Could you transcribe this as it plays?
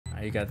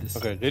Alright, you got this.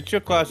 Okay, get your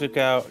classic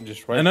out.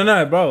 Just right.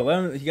 No, bro. Let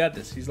him, he got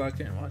this. He's locked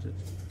in. Watch it.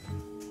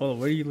 Hold on.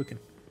 Where are you looking?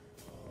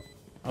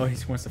 Oh, he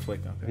wants to flick.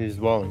 Okay. He's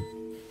balling.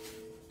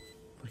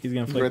 Look, he's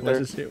gonna flick. Watch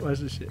this shit. Watch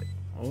this shit.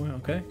 Oh,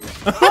 okay.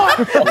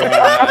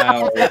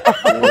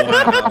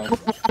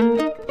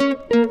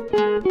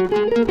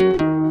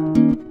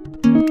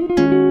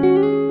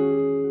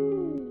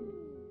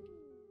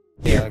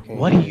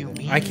 What do you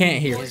mean? I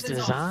can't hear. His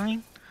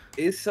design?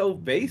 It's so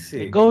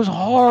basic. It goes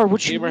hard.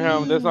 What you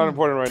Abraham, mean? that's not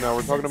important right now.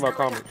 We're talking about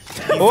comments.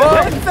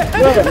 What? Shut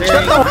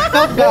the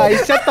fuck,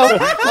 guys. Shut the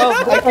fuck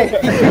up. I can't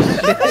hear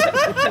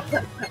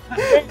shit.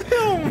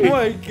 Oh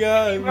my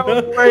god.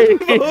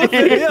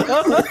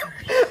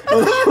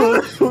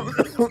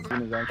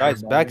 No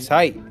Guys, back's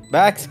height.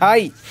 Back's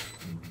height.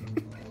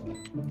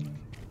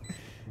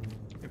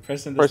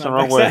 Person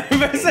wrong way.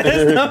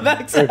 Person not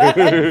backside.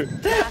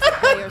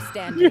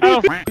 I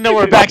don't know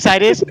where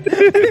backside is.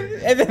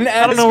 And then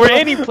I don't know where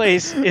any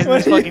place is in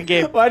this fucking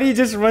game. Why do you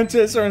just run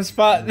to a certain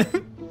spot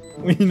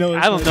when you know?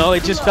 I don't know.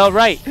 It just felt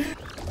right.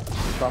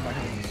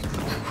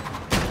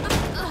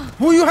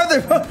 Who you have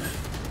there?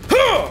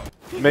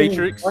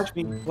 Matrix. Ooh, watch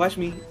me. Watch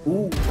me.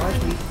 Ooh,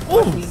 watch me.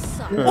 Watch me.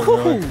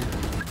 Ooh.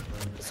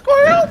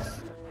 Squirrels.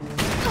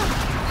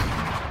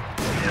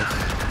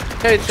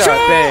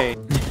 Headshot bang.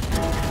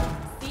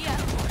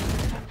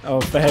 Oh,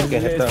 Fan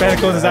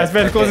close his eyes.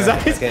 Fan close his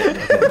eyes.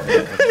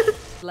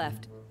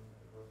 Left.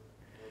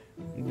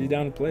 Be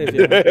down to play if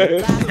you want.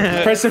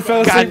 Preston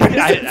fell asleep. I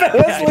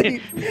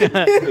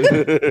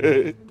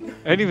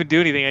didn't even do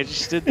anything. I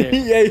just stood there.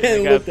 Yeah,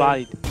 I got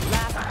bodied.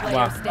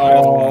 Wow.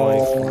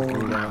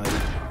 Oh.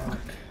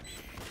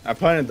 I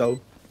planted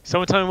though.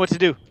 Someone tell me what to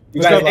do.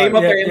 You gotta aim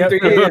up there in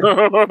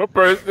 3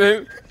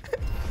 Person.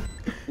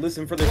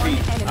 Listen for their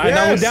feet. Alright,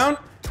 now we're down.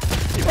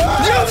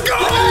 Let's go!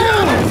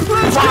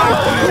 Let's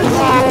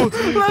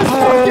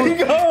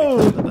go!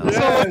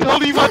 Someone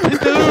told me what to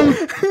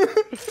do.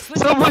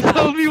 Someone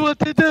told me what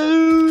to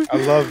do. I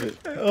love it.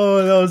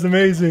 Oh, that was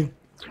amazing.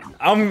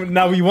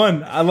 Now we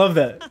won. I love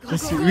that.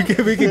 We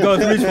could go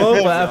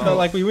 3-12, but I felt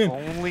like we win.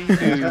 Only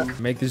do.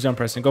 Make this jump,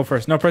 Preston. Go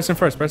first. No, Preston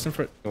first. Preston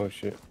first. Oh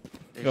shit.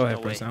 Go ahead,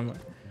 no Preston.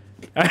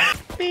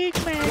 Big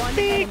man. One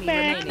Big enemy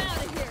man. remaining.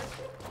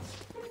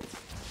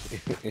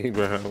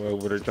 Abraham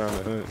over there trying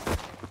to hunt.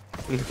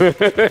 I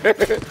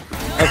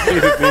see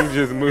the thing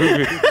just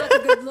moving. That's a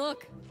good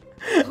look.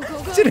 Go,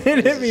 go, go.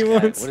 Didn't hit me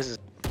once. What is this?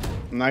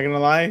 I'm not gonna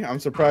lie. I'm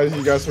surprised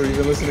you guys were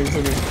even listening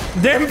to me.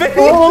 Damn, baby.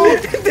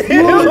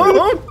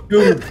 Damn.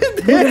 Dude,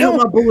 where the hell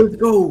my bullets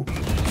go?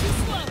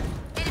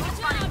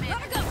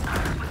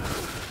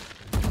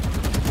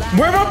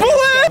 Where my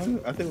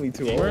bullet? I think we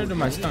too old. Where did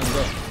my stun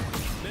go?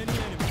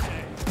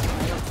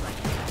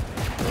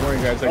 Don't worry,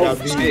 guys. I got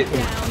these. Shit.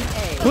 Down A.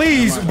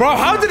 Please, bro.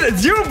 How did it?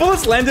 0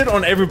 bullets landed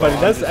on everybody?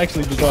 That's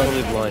actually bizarre.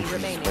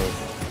 Remaining.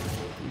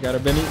 You got a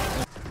Benny.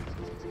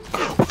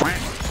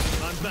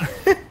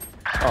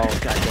 Oh,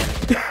 goddamn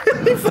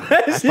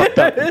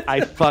it.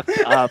 I fucked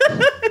up.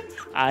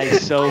 I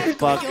so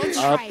fucked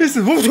up. This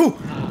is woo.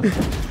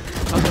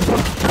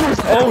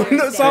 Oh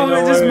no!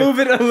 Solomon, just move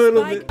it a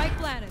little bit. Spike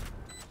planted.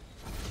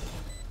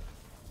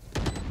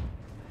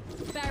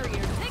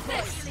 Barrier. Take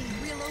this.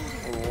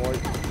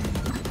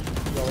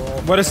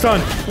 What a stun!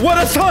 What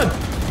a stun!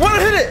 What a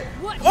hit it!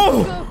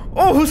 Oh!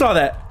 Oh! Who saw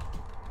that?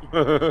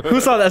 Who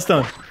saw that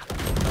stun?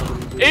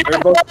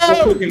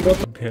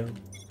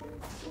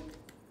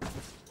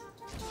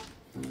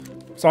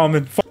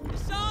 Solomon.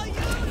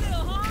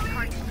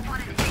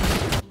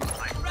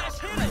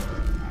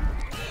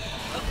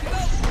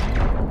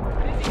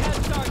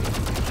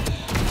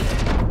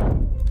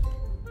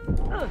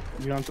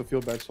 You don't have to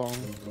feel bad, Solomon.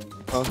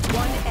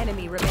 One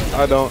enemy remaining.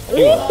 I don't.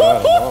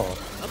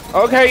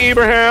 Okay,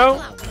 Abraham.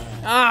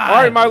 All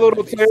right, my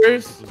little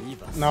tears.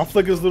 Now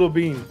flick his little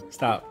beam.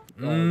 Stop.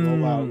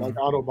 Roll out like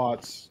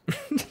Autobots.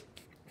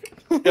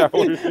 Yeah,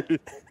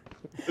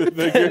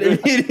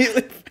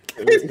 Immediately.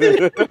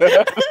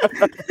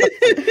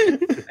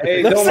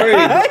 Hey, don't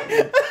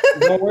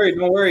worry.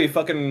 Don't worry.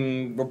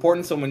 Fucking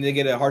reporting someone, they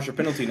get a harsher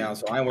penalty now,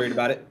 so I ain't worried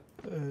about it.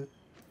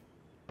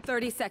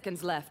 30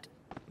 seconds left.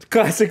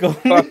 Classical.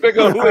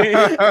 Classical.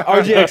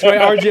 RGX,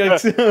 right?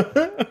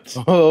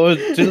 RGX. Oh,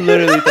 just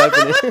literally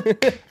typing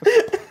it.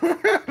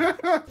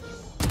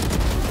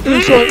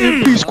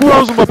 MP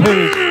squirrels in my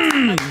pants.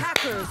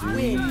 Attackers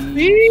win.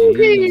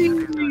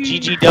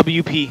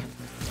 GGWP.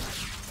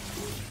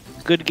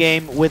 Good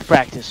game with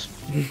practice.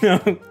 No,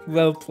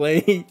 well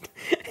played.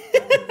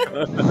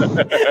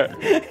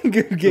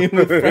 Good game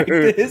of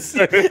practice.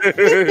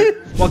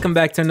 Welcome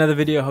back to another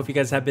video. Hope you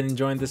guys have been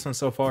enjoying this one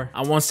so far.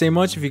 I won't say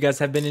much. If you guys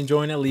have been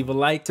enjoying it, leave a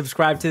like,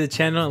 subscribe to the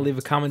channel, and leave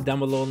a comment down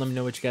below and let me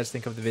know what you guys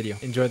think of the video.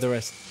 Enjoy the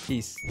rest.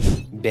 Peace.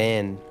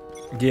 Ban.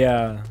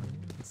 Yeah.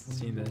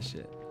 Seen that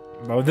shit.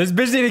 Bro, this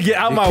bitch need to get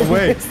out my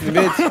way.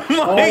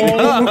 Oh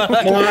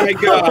my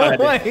god.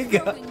 Oh my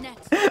god.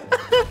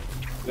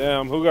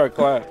 Damn, who got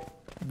clapped?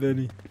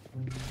 Benny.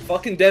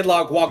 Fucking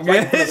Deadlock walked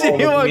right in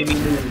front of all of me,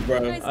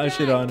 bro. I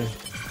should honor.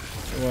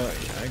 Well,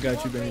 I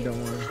got you, Benny. Don't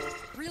worry.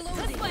 Reload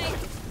this way.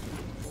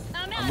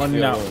 I'm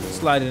running out,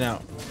 sliding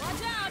out.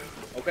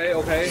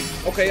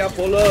 Okay, I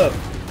pull up.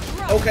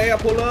 Okay, I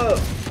pull up.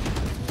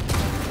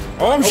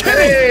 Oh, I'm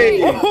Okay.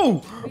 shitting.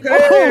 Oh,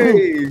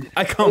 Okay.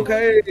 I come.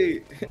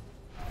 Okay.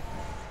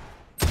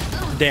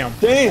 Damn.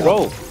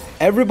 Bro,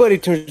 everybody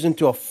turns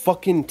into a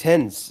fucking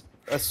tens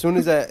as soon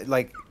as I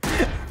like.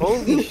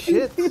 Holy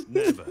shit!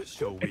 Never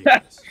show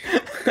weakness.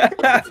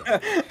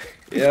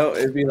 Yo,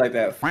 it'd be like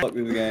that. Fuck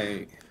this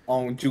game.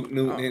 On Juke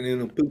Newton and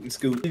in a Putin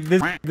scoop.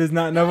 This does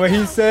not know what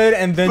he said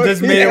and then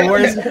just made it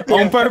worse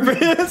on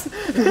purpose.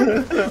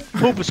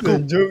 Poop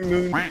scoop.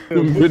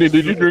 Benny,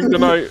 did you drink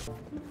tonight?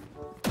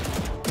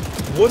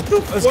 What the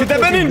Let's get that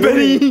Benny,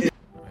 Benny.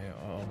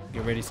 Uh-oh,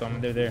 get ready,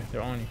 Solomon. They're there.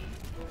 They're on you.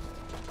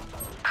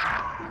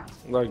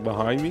 Like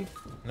behind me?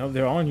 No,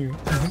 they're on you.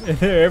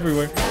 They're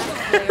everywhere.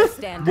 Player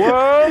standing.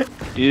 What?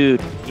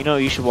 Dude, you know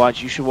what you should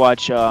watch? You should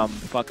watch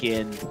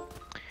fucking.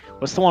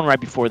 What's the one right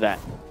before that?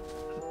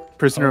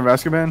 Prisoner of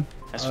Azkaban?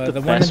 That's The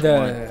the one best in the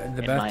one, in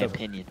my bathtub.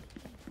 opinion.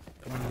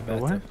 The one in the The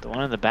what? bathtub. The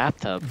one in the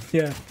bathtub.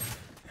 Yeah.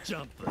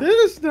 It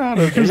is not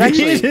a There's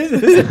actually.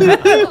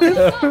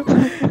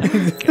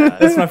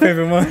 That's my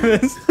favorite one.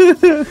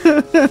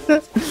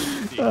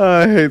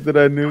 I hate that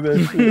I knew that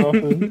shit off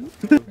of.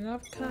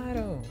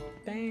 Avocado.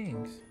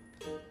 Thanks.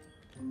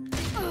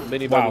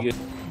 Benny Wow. about to get.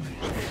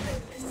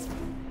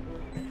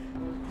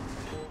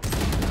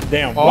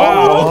 Damn. Oh,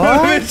 Wow.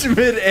 what? Bitch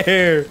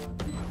midair.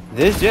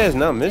 This jet is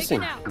not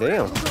missing.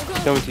 Damn.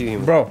 Coming to you.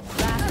 Bro.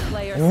 Last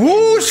player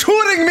Who's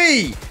shooting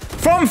me?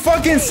 From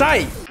fucking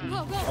sight.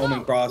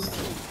 Omen cross.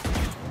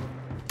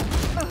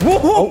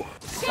 Woohoo.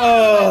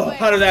 Oh,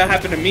 how did that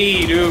happen to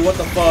me, dude? What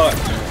the fuck?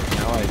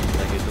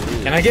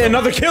 Can I get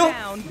another kill?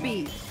 down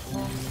B.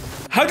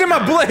 How did my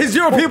bullet hit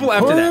 0 people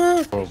after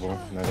that? Horrible.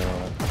 Not gonna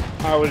lie.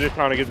 I was just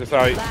trying to get the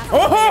sight.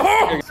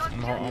 Oh,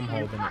 I'm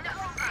holding it.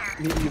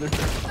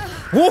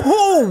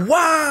 Woohoo!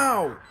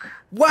 Wow!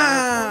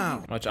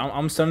 Wow! Watch,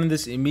 I'm stunning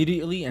this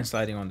immediately and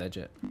sliding on that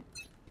jet.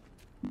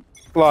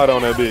 Slide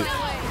on that bitch.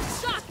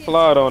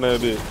 Slide on that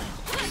bitch.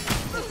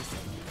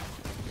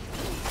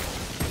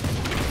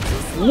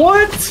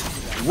 What?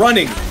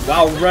 Running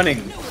while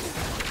running.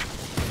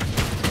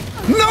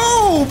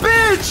 No,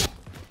 bitch!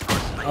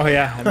 Oh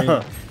yeah, I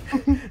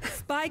mean,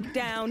 Spike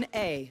down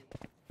A.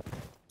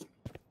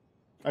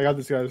 I got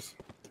this, guys.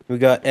 We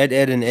got Ed,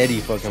 and Eddie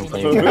fucking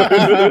playing. go ahead.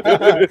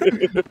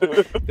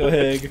 Go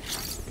ahead.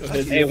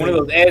 Hey, one of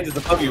those ads is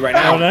above you right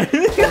now.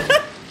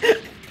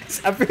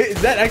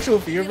 Is that actual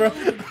fear, bro?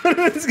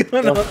 What's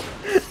going on?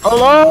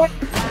 Hello?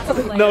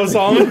 No,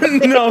 Solomon.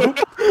 No,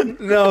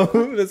 no,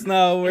 that's not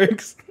how it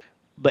works.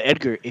 But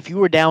Edgar, if you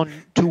were down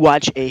to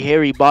watch a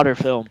Harry Potter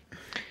film,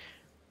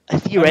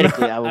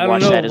 theoretically I would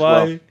watch that as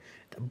well.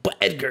 But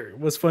Edgar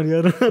was funny.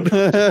 I don't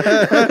know.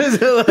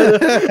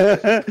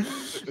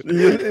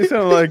 You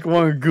sound like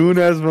one goon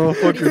ass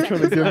motherfucker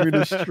trying to get me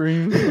to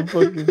stream some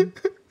fucking.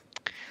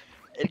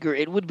 Edgar,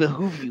 it would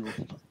behoove you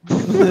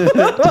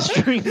to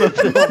stream a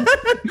film.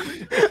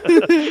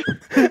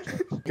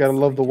 Gotta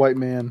love the white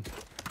man.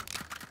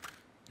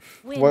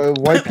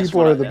 White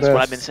people are the That's what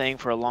I've been best. saying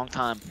for a long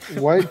time.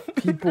 White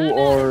people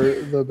are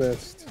the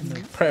best.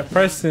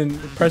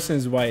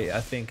 Preston's white,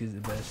 I think, is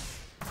the best.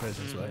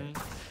 Preston's white.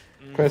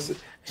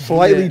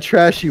 Slightly Yeah.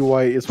 trashy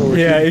white is what we're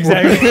Yeah, shooting for.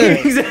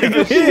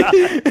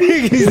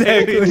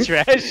 exactly.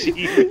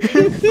 Trashy.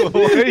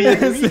 What are you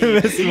That's the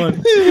best one.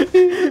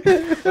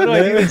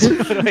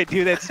 What do I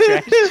do that's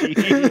trashy?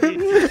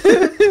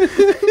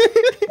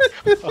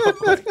 Oh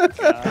my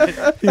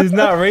god. He's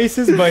not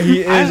racist, but he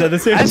is at the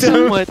same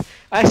time.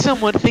 I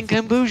somewhat think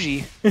I'm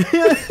bougie.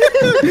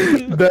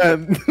 that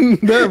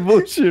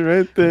bullshit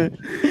right there.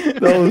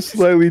 That was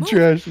slightly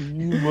trashy,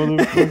 you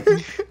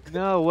motherfucker.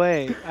 No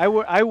way. I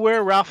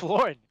wear Ralph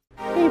Lauren.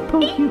 Hey,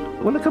 Pokey,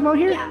 wanna come out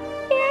here? Yeah.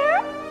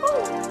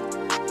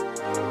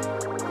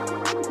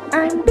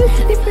 I'm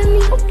built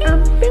differently.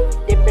 I'm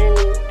built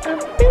differently. I'm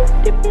built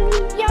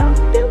differently. Yeah, I'm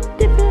built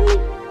differently.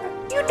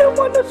 You don't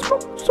wanna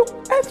smoke, so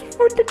ask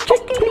for the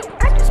chicken.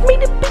 I just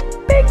made a big